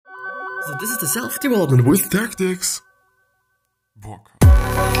So this is the self-development with tactics book.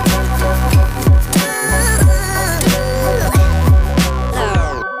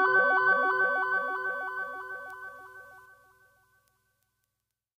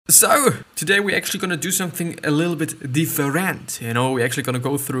 So, today we're actually going to do something a little bit different. We're actually going to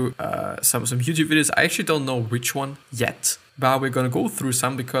go through some YouTube videos. I actually don't know which one yet, but we're going to go through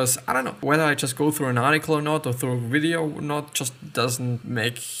some because, I don't know, whether I just go through an article or not, or through a video or not, just doesn't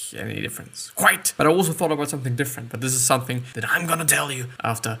make any difference. Quite! But I also thought about something different, but this is something that I'm going to tell you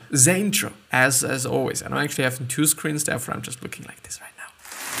after the intro, as always. And I'm actually having two screens, therefore I'm just looking like this right now.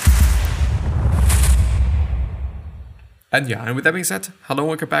 And with that being said, hello and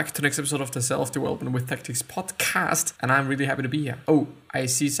welcome back to the next episode of the Self-Development with Tactics podcast, and I'm really happy to be here. Oh, I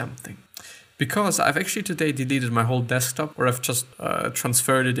see something. Because I've actually today deleted my whole desktop, or I've just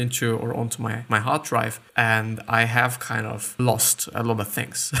transferred it onto my hard drive, and I have kind of lost a lot of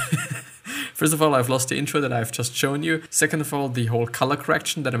things. First of all, I've lost the intro that I've just shown you. Second of all, the whole color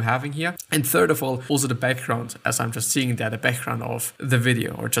correction that I'm having here. And third of all, also the background, as I'm just seeing there, the background of the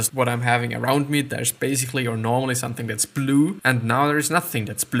video, or just what I'm having around me. There's basically, or normally, something that's blue, and now there is nothing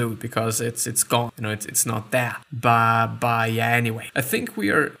that's blue because it's gone. It's not there. But yeah, anyway, I think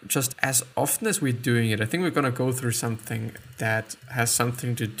we are just, as often as we're doing it, I think we're gonna go through something that has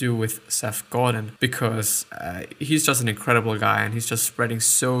something to do with Seth Godin, because he's just an incredible guy, and he's just spreading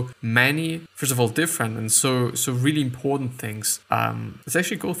so many, first of all, different and so really important things. Let's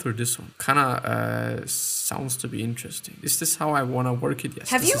actually go through this one. Kinda sounds to be interesting. Is this how I wanna work it? Yes.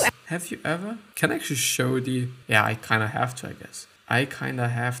 Have you ever? Can I actually show the? Yeah, I kinda have to,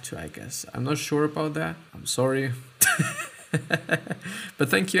 I guess. I'm not sure about that. I'm sorry. But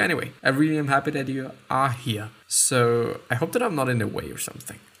thank you anyway. I really am happy that you are here. So I hope that I'm not in the way or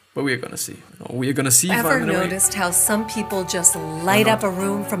something. But we're gonna see. We're gonna see. Ever noticed how some people just light up a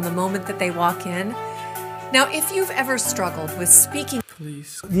room from the moment that they walk in? Now, if you've ever struggled with speaking...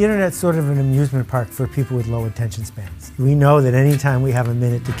 Please. The internet's sort of an amusement park for people with low attention spans. We know that anytime we have a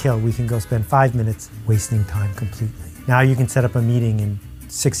minute to kill, we can go spend 5 minutes wasting time completely. Now you can set up a meeting in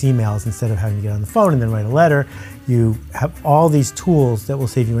 6 emails instead of having to get on the phone and then write a letter. You have all these tools that will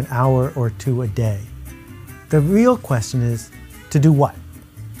save you an hour or two a day. The real question is, to do what?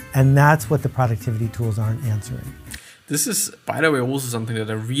 And that's what the productivity tools aren't answering. This is, by the way, also something that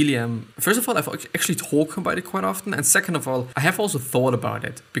I really am... First of all, I've actually talked about it quite often. And second of all, I have also thought about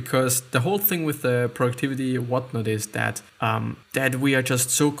it. Because the whole thing with the productivity whatnot is that that we are just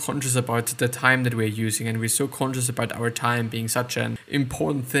so conscious about the time that we're using. And we're so conscious about our time being such an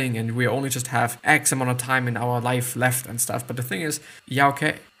important thing. And we only just have X amount of time in our life left and stuff. But the thing is, yeah,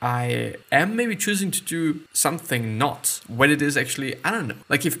 okay, I am maybe choosing to do something not when it is actually, I don't know.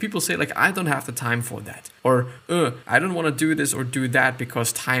 Like if people say like, I don't have the time for that. Or, I don't want to do this or do that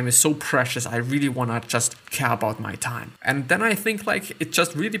because time is so precious. I really want to just care about my time. And then I think like, it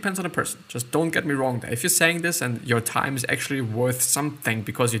just really depends on the person. Just don't get me wrong there. If you're saying this and your time is actually worth something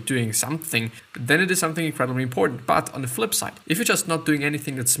because you're doing something, then it is something incredibly important. But on the flip side, if you're just not doing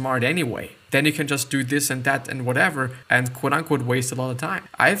anything that's smart anyway, then you can just do this and that and whatever and quote unquote waste a lot of time.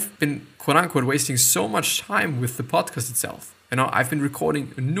 I've been quote unquote wasting so much time with the podcast itself. I've been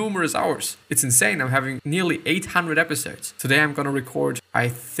recording numerous hours. It's insane. I'm having nearly 800 episodes. Today I'm gonna record, I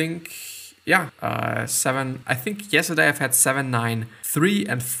think, 7. I think yesterday I've had 7, 9, 3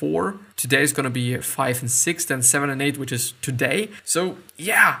 and 4. Today is gonna be 5 and 6, then 7 and 8, which is today. So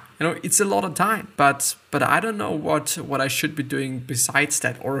yeah, it's a lot of time. But I don't know what I should be doing besides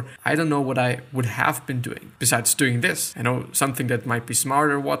that, or I don't know what I would have been doing besides doing this. Something that might be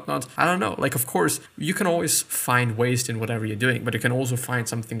smarter or whatnot. I don't know. Like, of course, you can always find waste in whatever you're doing, but you can also find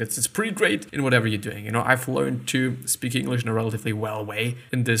something that's pretty great in whatever you're doing. I've learned to speak English in a relatively well way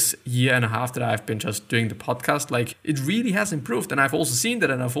in this year and a half that I've been just doing the podcast. Like, it really has improved, and I've also seen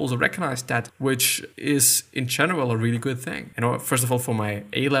that, and I've also recognized that, which is in general a really good thing. First of all, for my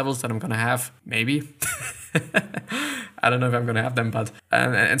A levels that I'm gonna have, maybe. I don't know if I'm gonna have them, but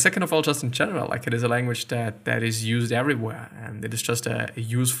and second of all, just in general, like it is a language that is used everywhere, and it is just a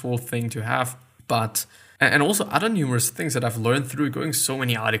useful thing to have. But and also other numerous things that I've learned through going so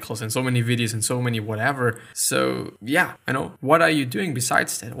many articles and so many videos and so many whatever. So yeah, what are you doing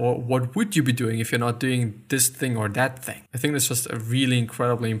besides that? Or what would you be doing if you're not doing this thing or that thing? I think that's just a really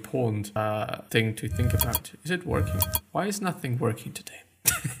incredibly important thing to think about. Is it working? Why is nothing working today?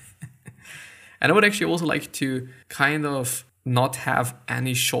 And I would actually also like to kind of not have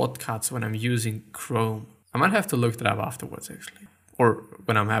any shortcuts when I'm using Chrome. I might have to look that up afterwards, actually. Or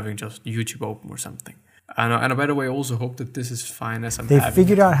when I'm having just YouTube open or something. And by the way, I also hope that this is fine as I'm They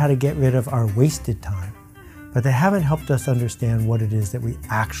figured out how to get rid of our wasted time. but they haven't helped us understand what it is that we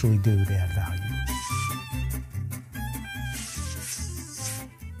actually do to add value.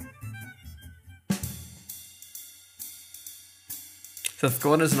 Seth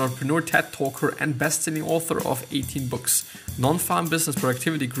Godin is an entrepreneur, TED talker, and best-selling author of 18 books. Non-farm business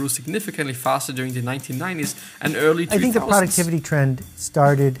productivity grew significantly faster during the 1990s and early 2000s. I think the productivity trend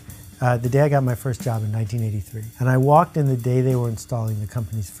started the day I got my first job in 1983. And I walked in the day they were installing the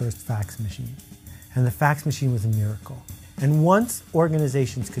company's first fax machine. And the fax machine was a miracle. And once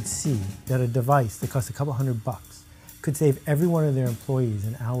organizations could see that a device that cost a couple $100 could save every one of their employees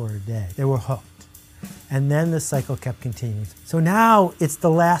an hour a day, they were hooked. And then the cycle kept continuing. So now it's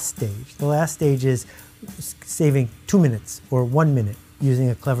the last stage. The last stage is saving 2 minutes or 1 minute using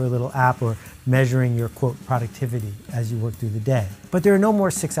a clever little app or measuring your, quote, productivity as you work through the day. But there are no more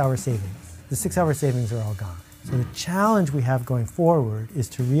 6-hour savings. The 6-hour savings are all gone. So the challenge we have going forward is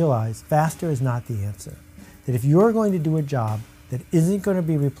to realize faster is not the answer. That if you're going to do a job that isn't going to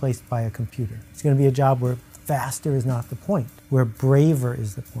be replaced by a computer, it's going to be a job where faster is not the point, where braver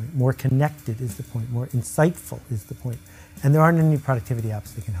is the point, more connected is the point, more insightful is the point. And there aren't any productivity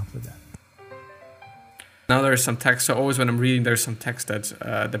apps that can help with that. Now there's some text, so always when I'm reading, there's some text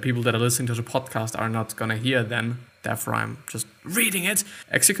that the people that are listening to the podcast are not going to hear then. Therefore, I'm just reading it.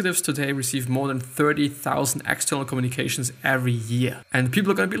 Executives today receive more than 30,000 external communications every year. And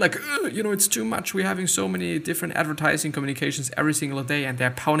people are going to be like, it's too much. We're having so many different advertising communications every single day and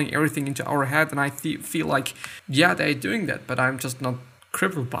they're pounding everything into our head. And I feel like, yeah, they're doing that, but I'm just not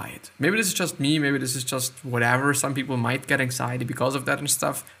crippled by it. Maybe this is just me. Maybe this is just whatever. Some people might get anxiety because of that and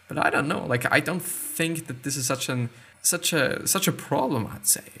stuff. But I don't know. Like, I don't think that this is such a problem, I'd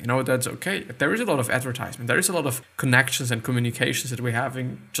say. That's okay. There is a lot of advertisement. There is a lot of connections and communications that we're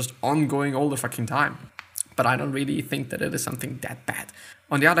having just ongoing all the fucking time. But I don't really think that it is something that bad.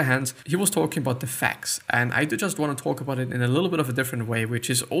 On the other hand, he was talking about the fax. And I do just want to talk about it in a little bit of a different way, which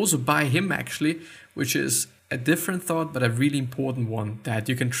is also by him actually, which is a different thought, but a really important one that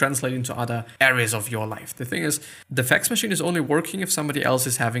you can translate into other areas of your life. The thing is, the fax machine is only working if somebody else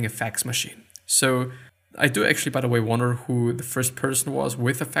is having a fax machine. So I do actually, by the way, wonder who the first person was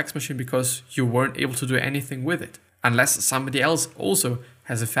with a fax machine, because you weren't able to do anything with it unless somebody else also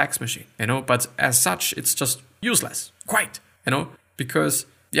has a fax machine, but as such, it's just useless, because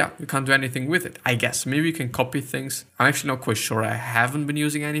you can't do anything with it, I guess. Maybe you can copy things. I'm actually not quite sure. I haven't been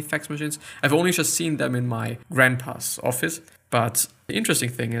using any fax machines. I've only just seen them in my grandpa's office. But the interesting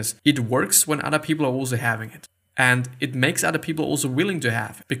thing is, it works when other people are also having it. And it makes other people also willing to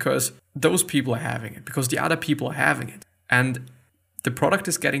have it, because those people are having it, because the other people are having it. And the product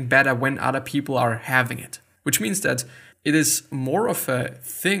is getting better when other people are having it, which means that it is more of a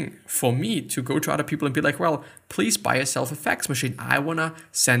thing for me to go to other people and be like, well, please buy yourself a fax machine. I want to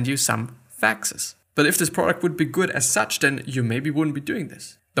send you some faxes. But if this product would be good as such, then you maybe wouldn't be doing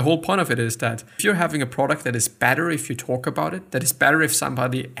this. The whole point of it is that if you're having a product that is better if you talk about it, that is better if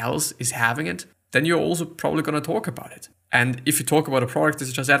somebody else is having it, then you're also probably going to talk about it. And if you talk about a product,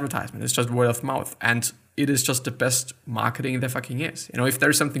 it's just advertisement. It's just word of mouth. And it is just the best marketing there fucking is. If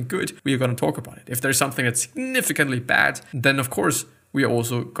there's something good, we are going to talk about it. If there's something that's significantly bad, then of course, we are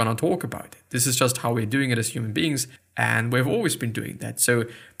also going to talk about it. This is just how we're doing it as human beings. And we've always been doing that. So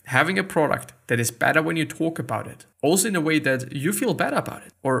having a product that is better when you talk about it, also in a way that you feel better about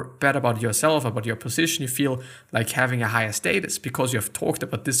it, or better about yourself, about your position, you feel like having a higher status because you have talked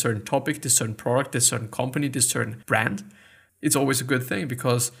about this certain topic, this certain product, this certain company, this certain brand. It's always a good thing,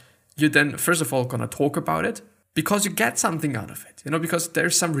 because you're then, first of all, going to talk about it because you get something out of it, because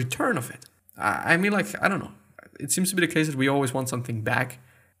there's some return of it. I don't know. It seems to be the case that we always want something back.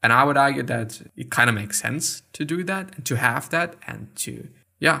 And I would argue that it kind of makes sense to do that and to have that and to,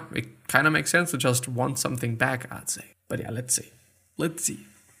 it kind of makes sense to just want something back, I'd say. But let's see. The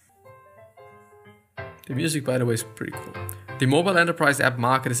music, by the way, is pretty cool. The mobile enterprise app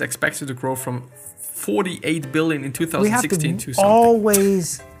market is expected to grow from 48 billion in 2016 to something.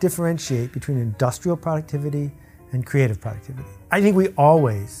 Always differentiate between industrial productivity and creative productivity. I think we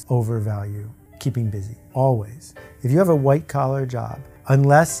always overvalue keeping busy, always. If you have a white-collar job,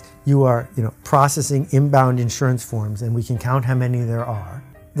 unless you are, processing inbound insurance forms and we can count how many there are,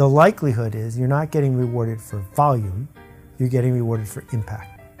 the likelihood is you're not getting rewarded for volume, you're getting rewarded for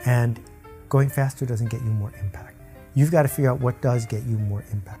impact. And going faster doesn't get you more impact. You've got to figure out what does get you more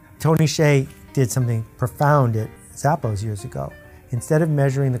impact. Tony Hsieh did something profound at Zappos years ago. Instead of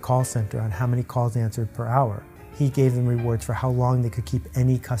measuring the call center on how many calls answered per hour, he gave them rewards for how long they could keep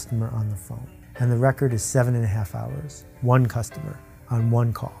any customer on the phone. And the record is 7.5 hours, one customer on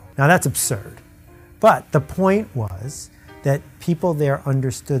one call. Now that's absurd. But the point was that people there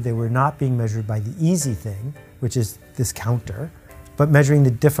understood they were not being measured by the easy thing, which is this counter, but measuring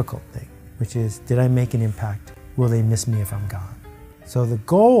the difficult thing, which is, did I make an impact? Will they miss me if I'm gone? So the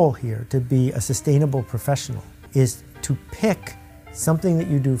goal here to be a sustainable professional is to pick something that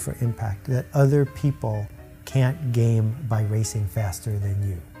you do for impact that other people can't game by racing faster than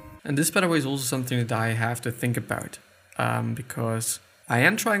you. And this, by the way, is also something that I have to think about, because I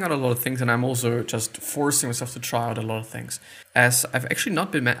am trying out a lot of things, and I'm also just forcing myself to try out a lot of things. As I've actually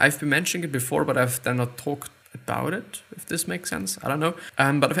not been, I've been mentioning it before, but I've then not talked about it, if this makes sense. I don't know.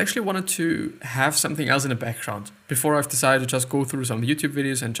 But I've actually wanted to have something else in the background before I've decided to just go through some YouTube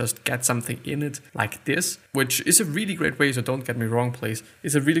videos and just get something in it like this, which is a really great way, so don't get me wrong, please.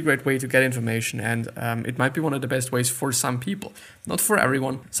 It's a really great way to get information, and it might be one of the best ways for some people. Not for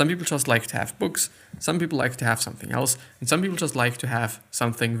everyone. Some people just like to have books, some people like to have something else, and some people just like to have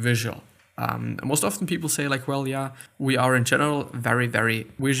something visual. Most often people say like, well, yeah, we are in general very, very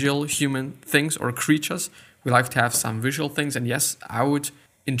visual human things or creatures. We like to have some visual things. And yes, I would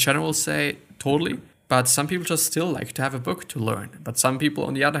in general say totally. But some people just still like to have a book to learn. But some people,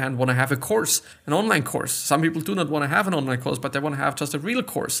 on the other hand, want to have a course, an online course. Some people do not want to have an online course, but they want to have just a real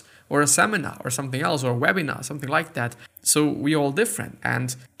course or a seminar or something else or a webinar, something like that. So we are all different.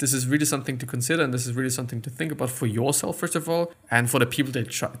 And this is really something to consider. And this is really something to think about for yourself, first of all, and for the people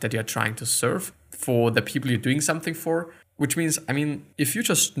that you're trying to serve, for the people you're doing something for. Which means, I mean, if you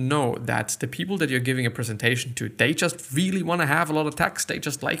just know that the people that you're giving a presentation to, they just really want to have a lot of text, they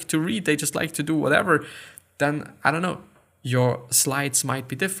just like to read, they just like to do whatever, then, I don't know, your slides might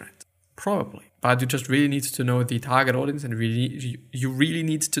be different. Probably. But you just really need to know the target audience, and you really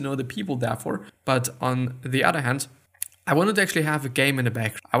need to know the people, therefore. But on the other hand, I wanted to actually have a game in the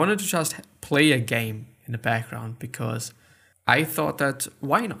background. I wanted to just play a game in the background because I thought that,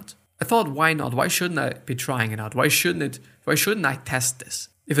 why not? I thought, why not? Why shouldn't I be trying it out? Why shouldn't I test this?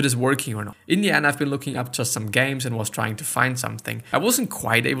 If it is working or not. In the end, I've been looking up just some games and was trying to find something. I wasn't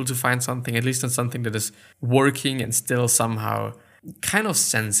quite able to find something, at least not something that is working and still somehow kind of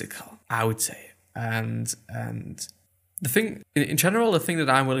sensical, I would say. And the thing, in general, the thing that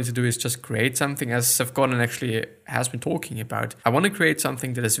I'm willing to do is just create something, as Seth Godin actually has been talking about. I want to create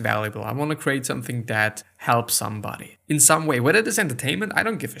something that is valuable. I want to create something that helps somebody in some way. Whether it is entertainment, I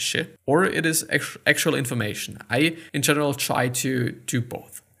don't give a shit, or it is actual information. I, in general, try to do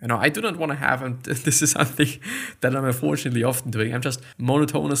both. You know, I do not want to have, and this is something that I'm unfortunately often doing, I'm just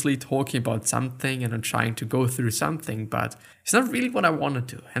monotonously talking about something and I'm trying to go through something, but it's not really what I want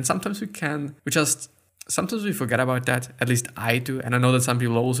to do. And sometimes sometimes we forget about that, at least I do, and I know that some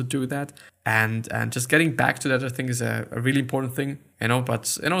people also do that, and just getting back to that, I think, is a really important thing, you know,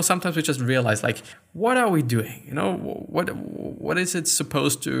 but, you know, sometimes we just realize, like, what are we doing, you know, what is it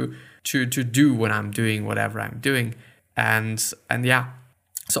supposed to do when I'm doing whatever I'm doing, and yeah,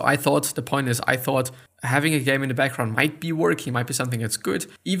 so I thought having a game in the background might be working, might be something that's good,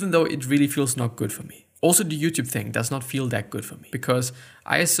 even though it really feels not good for me. Also, the YouTube thing does not feel that good for me because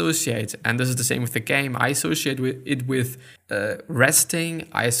I associate, and this is the same with the game, I associate it with resting,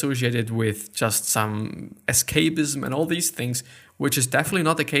 I associate it with just some escapism and all these things, which is definitely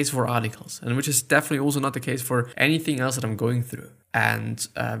not the case for articles, and which is definitely also not the case for anything else that I'm going through. And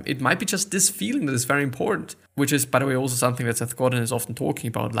it might be just this feeling that is very important, which is, by the way, also something that Seth Godin is often talking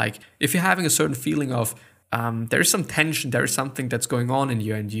about. Like, if you're having a certain feeling of there is some tension, there is something that's going on in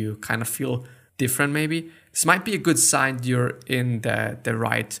you, and you kind of feel different, maybe this might be a good sign you're in the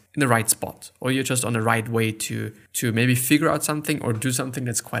right spot, or you're just on the right way to maybe figure out something or do something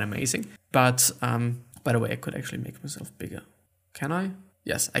that's quite amazing. But by the way, I could actually make myself bigger. Can I?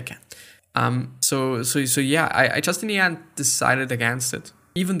 Yes, I can. So yeah, I just in the end decided against it.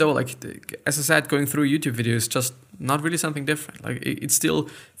 Even though, like, as I said, going through YouTube videos is just not really something different. Like, it still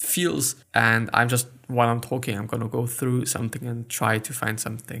feels, and while I'm talking, I'm gonna go through something and try to find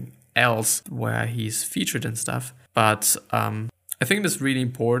something else where he's featured and stuff. But I think that's really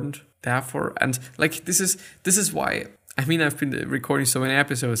important, therefore. And like, this is why, I mean, I've been recording so many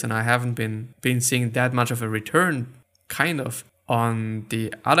episodes and I haven't been seeing that much of a return, kind of. On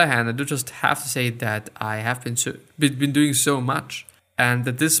the other hand, I do just have to say that I have been doing so much, and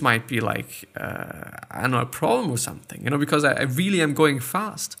that this might be like, I don't know, a problem or something, you know, because I really am going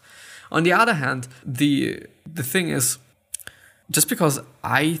fast. On the other hand, the thing is, just because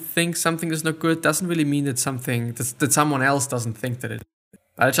I think something is not good doesn't really mean that someone else doesn't think that it is.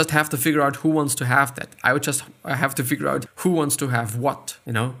 I just have to figure out who wants to have that. I have to figure out who wants to have what,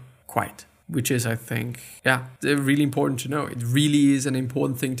 you know, quite. Which is, I think, yeah, really important to know. It really is an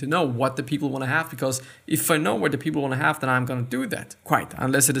important thing to know what the people want to have, because if I know what the people want to have, then I'm going to do that. Quite.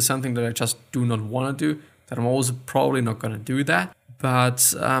 Unless it is something that I just do not want to do, that I'm also probably not gonna do that.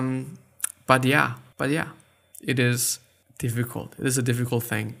 But yeah, it is difficult. It is a difficult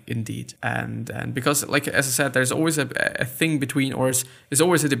thing indeed, and because, like as I said, there's always a thing between, or there's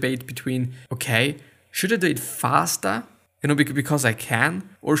always a debate between. Okay, should I do it faster? Because I can,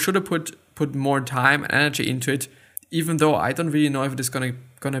 or should I put more time and energy into it, even though I don't really know if it is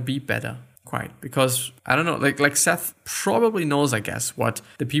gonna be better. Quite, because I don't know, like Seth probably knows, I guess, what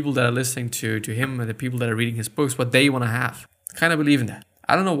the people that are listening to him and the people that are reading his books, what they want to have. I kind of believe in that.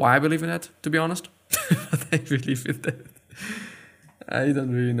 I don't know why I believe in that, to be honest, but I believe in that. I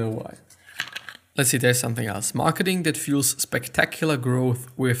don't really know why. Let's see, there's something else. Marketing that fuels spectacular growth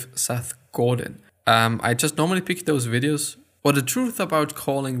with Seth Godin. I just normally pick those videos, or the truth about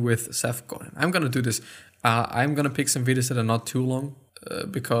calling with Seth Godin. I'm gonna do this. I'm gonna pick some videos that are not too long.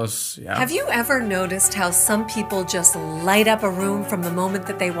 Because, yeah. Have you ever noticed how some people just light up a room from the moment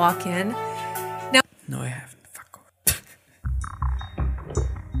that they walk in? Now, no, I haven't. Fuck off.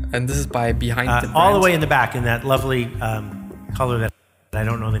 And this is by Behind the Brand. All the way in the back, in that lovely color that I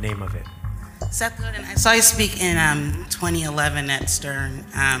don't know the name of it. Seth Godin, I saw you speak in 2011 at Stern,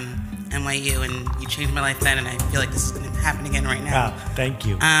 NYU, and you changed my life then, and I feel like this is going to happen again right now. Thank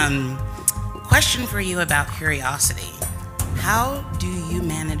you. Question for you about curiosity. How do you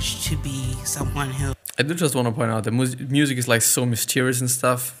manage to be someone who I do just want to point out the music is like so mysterious and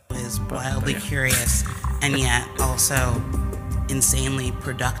stuff. Is wildly curious and yet also insanely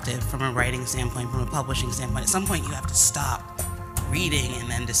productive from a writing standpoint, from a publishing standpoint. At some point you have to stop reading and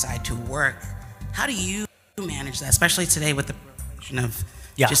then decide to work. How do you manage that, especially today with the proliferation of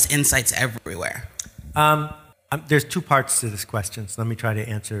just insights everywhere? There's two parts to this question, so let me try to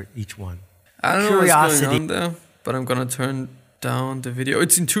answer each one. I don't know what's going on there, but I'm gonna turn down the video.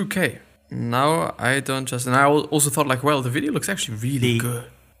 It's in 2K. Now I don't just... And I also thought like, well, the video looks actually really good.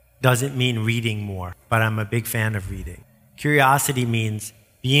 Doesn't mean reading more, but I'm a big fan of reading. Curiosity means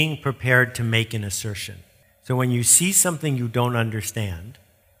being prepared to make an assertion. So when you see something you don't understand,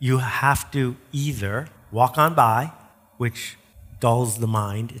 you have to either walk on by, which dulls the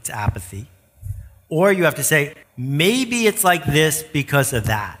mind, it's apathy, or you have to say, maybe it's like this because of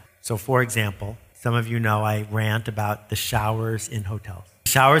that. So for example, some of you know I rant about the showers in hotels.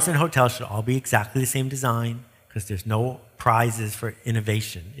 Showers in hotels should all be exactly the same design because there's no prizes for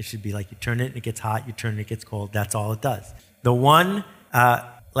innovation. It should be like you turn it, it gets hot, you turn it, it gets cold. That's all it does. The one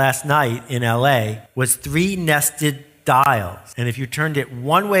last night in LA was 3 nested dials. And if you turned it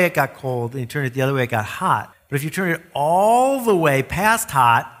one way, it got cold, and you turned it the other way, it got hot. But if you turned it all the way past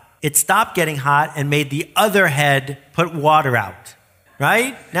hot, it stopped getting hot and made the other head put water out.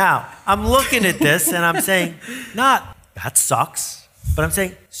 Right? Now, I'm looking at this and I'm saying, that sucks. But I'm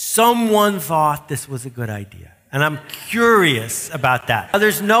saying, someone thought this was a good idea. And I'm curious about that. Now,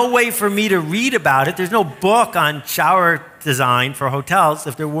 there's no way for me to read about it. There's no book on shower design for hotels.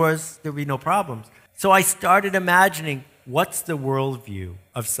 If there was, there'd be no problems. So I started imagining, what's the worldview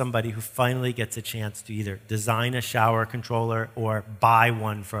of somebody who finally gets a chance to either design a shower controller or buy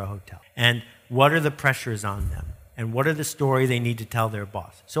one for a hotel? And what are the pressures on them? And what are the story they need to tell their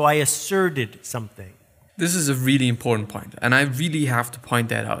boss? So I asserted something. This is a really important point, and I really have to point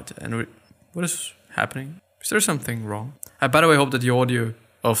that out. And what is happening? Is there something wrong? I, by the way, hope that the audio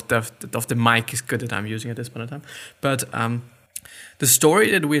of the mic is good that I'm using at this point in time. But the story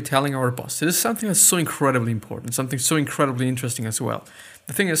that we're telling our boss, this is something that's so incredibly important, something so incredibly interesting as well.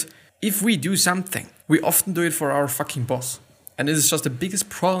 The thing is, if we do something, we often do it for our fucking boss. And this is just the biggest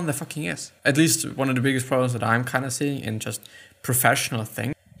problem there fucking is. At least one of the biggest problems that I'm kind of seeing in just professional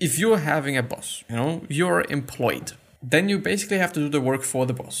thing. If you're having a boss, you're employed, then you basically have to do the work for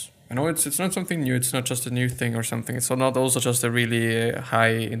the boss. It's not something new. It's not just a new thing or something. It's not also just a really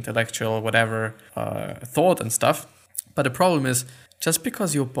high intellectual whatever thought and stuff. But the problem is, just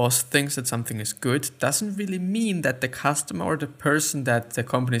because your boss thinks that something is good doesn't really mean that the customer or the person that the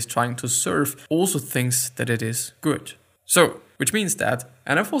company is trying to serve also thinks that it is good. So, which means that,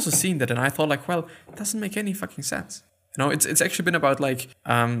 and I've also seen that, and I thought like, well, it doesn't make any fucking sense. It's actually been about like,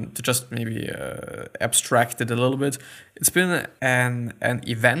 to just maybe abstract it a little bit. It's been an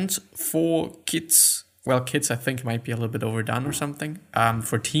event for kids. Well, kids I think might be a little bit overdone or something.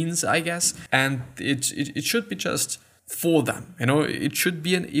 For teens, I guess. And it should be just for them. It should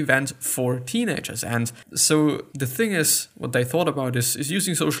be an event for teenagers. And so the thing is, what they thought about is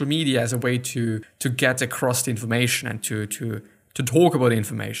using social media as a way to get across the information and to talk about the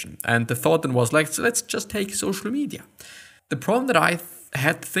information. And the thought then was like, so let's just take social media. The problem that I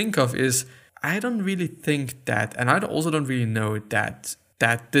had to think of is, I don't really think that, and I also don't really know that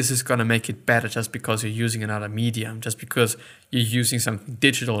this is going to make it better just because you're using another medium, just because you're using something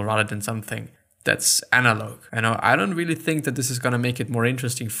digital rather than something that's analog. I don't really think that this is going to make it more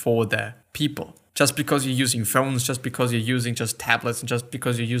interesting for the people. Just because you're using phones, just because you're using just tablets, and just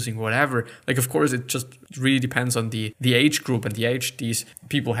because you're using whatever. Like, of course, it just really depends on the age group and the age these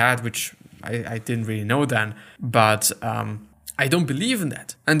people had, which I didn't really know then. But I don't believe in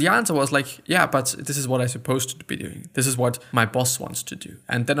that. And the answer was like, yeah, but this is what I'm supposed to be doing. This is what my boss wants to do.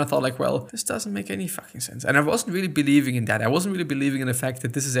 And then I thought like, well, this doesn't make any fucking sense. And I wasn't really believing in that. I wasn't really believing in the fact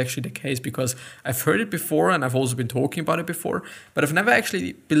that this is actually the case, because I've heard it before and I've also been talking about it before, but I've never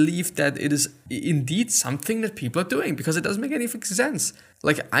actually believed that it is indeed something that people are doing, because it doesn't make any fucking sense.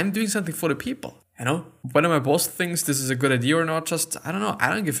 Like, I'm doing something for the people. Whether my boss thinks this is a good idea or not, just, I don't know. I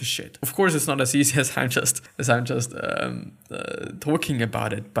don't give a shit. Of course, it's not as easy as I'm just talking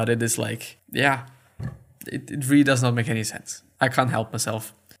about it, but it is like, yeah, it really does not make any sense. I can't help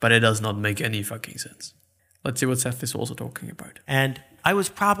myself, but it does not make any fucking sense. Let's see what Seth is also talking about. And I was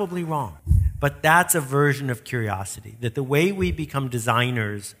probably wrong, but that's a version of curiosity, that the way we become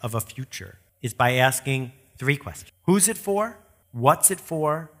designers of a future is by asking 3 questions. Who's it for? What's it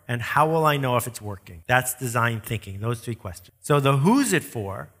for? And how will I know if it's working? That's design thinking, those 3 questions. So the who's it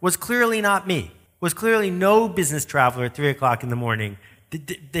for was clearly not me. Was clearly no business traveler at 3 o'clock in the morning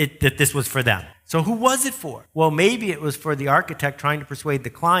that this was for them. So who was it for? Well, maybe it was for the architect trying to persuade the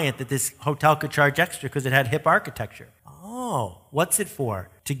client that this hotel could charge extra because it had hip architecture. Oh, what's it for?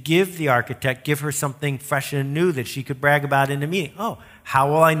 To give the architect, give her something fresh and new that she could brag about in a meeting. Oh, how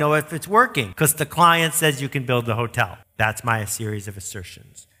will I know if it's working? Because the client says you can build the hotel. That's my series of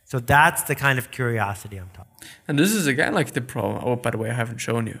assertions. So that's the kind of curiosity I'm talking about. And this is again like the problem. Oh, by the way, I haven't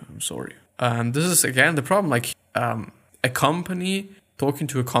shown you. I'm sorry. This is again the problem. Like a company talking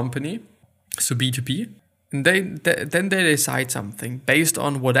to a company, so B2B, and then they decide something based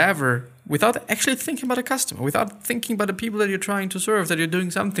on whatever, without actually thinking about the customer, without thinking about the people that you're trying to serve, that you're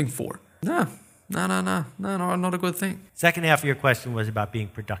doing something for. No, not a good thing. Second half of your question was about being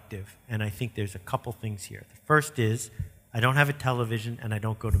productive, and I think there's a couple things here. The first is, I don't have a television and I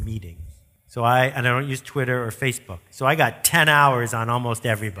don't go to meetings. And I don't use Twitter or Facebook. So I got 10 hours on almost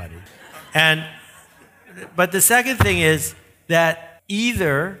everybody. But the second thing is that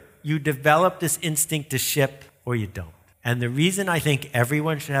either you develop this instinct to ship or you don't. And the reason I think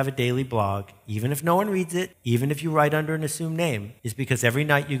everyone should have a daily blog, even if no one reads it, even if you write under an assumed name, is because every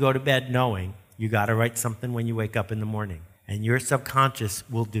night you go to bed knowing you got to write something when you wake up in the morning. And your subconscious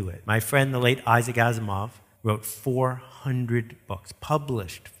will do it. My friend, the late Isaac Asimov, wrote 400 books,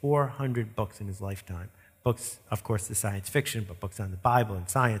 published 400 books in his lifetime. Books, of course, the science fiction, but books on the Bible and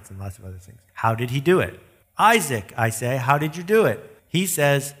science and lots of other things. How did he do it? Isaac, I say, how did you do it? He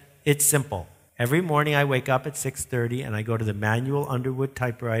says, it's simple. Every morning I wake up at 6:30 and I go to the manual Underwood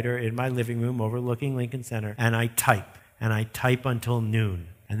typewriter in my living room overlooking Lincoln Center, and I type. And I type until noon.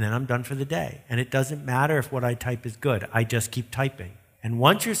 And then I'm done for the day. And it doesn't matter if what I type is good. I just keep typing. And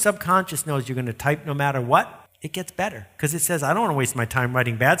once your subconscious knows you're going to type no matter what, it gets better. Because it says, I don't want to waste my time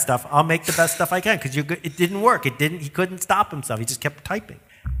writing bad stuff. I'll make the best stuff I can. Because it didn't work. He couldn't stop himself. He just kept typing.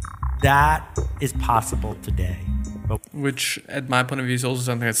 That is possible today. Which, at my point of view, is also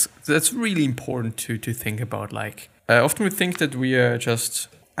something that's really important to think about. Like, often we think that we are just...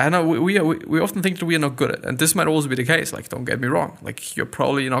 I know we often think that we are not good at it. And this might also be the case. Like, don't get me wrong. Like, you're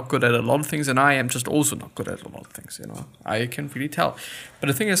probably not good at a lot of things, and I am just also not good at a lot of things, I can really tell. But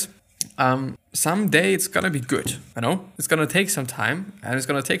the thing is, someday it's gonna be good, It's gonna take some time, and it's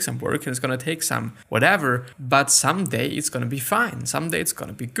gonna take some work, and it's gonna take some whatever, but someday it's gonna be fine. Someday it's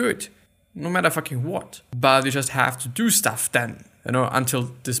gonna be good. No matter fucking what. But you just have to do stuff then,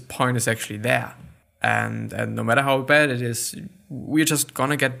 until this point is actually there. And no matter how bad it is, we're just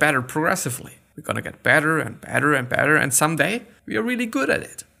gonna get better progressively. We're gonna get better and better and better, and someday we are really good at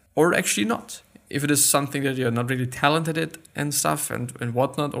it. Or actually not. If it is something that you're not really talented at and stuff and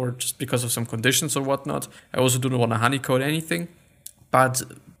whatnot, or just because of some conditions or whatnot. I also don't want to honeycode anything. But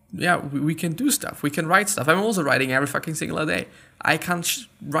yeah, we can do stuff. We can write stuff. I'm also writing every fucking single day. I can't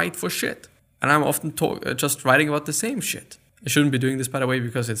write for shit. And I'm often just writing about the same shit. I shouldn't be doing this, by the way,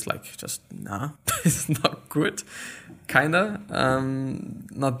 because it's like, just, it's not good. Kinda.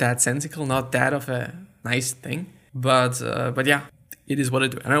 Not that sensical, not that of a nice thing. But yeah, it is what I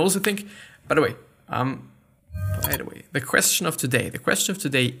do. And I also think, by the way, the question of today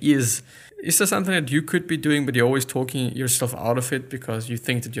is there something that you could be doing, but you're always talking yourself out of it because you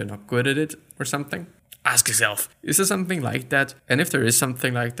think that you're not good at it or something? Ask yourself, is there something like that? And if there is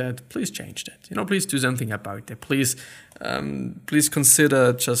something like that, please change that. Please do something about it. Please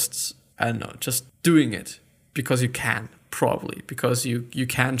consider just doing it because you can. probably, because you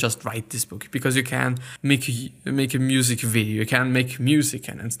can just write this book, because you can make a music video, you can make music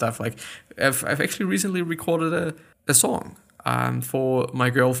and stuff. Like I've actually recently recorded a song for my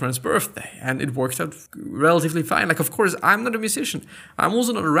girlfriend's birthday, and it worked out relatively fine. Like, of course, I'm not a musician. I'm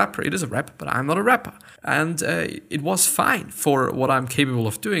also not a rapper. It is a rap, but I'm not a rapper. And it was fine for what I'm capable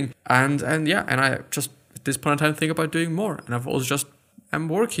of doing. And I just at this point in time think about doing more. And I've also I'm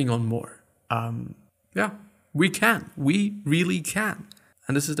working on more. We can. We really can.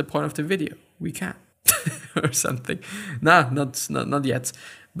 And this is the point of the video. We can. Or something. Nah, not yet.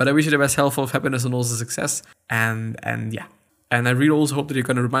 But I wish you the best health, happiness, and also success. And yeah. And I really also hope that you're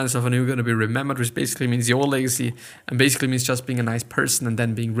going to remind yourself and you're going to be remembered, which basically means your legacy, and basically means just being a nice person and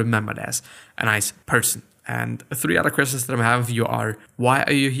then being remembered as a nice person. And 3 other questions that I have for you are, why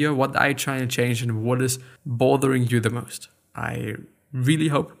are you here? What are you trying to change? And what is bothering you the most? I really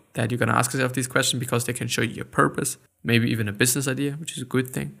hope that you're going to ask yourself these questions, because they can show you your purpose, maybe even a business idea, which is a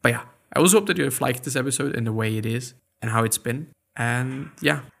good thing. But yeah, I also hope that you have liked this episode in the way it is and how it's been. And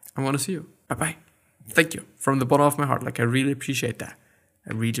yeah, I want to see you. Bye-bye. Thank you from the bottom of my heart. Like, I really appreciate that.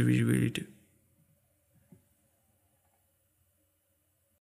 I really, really, really do.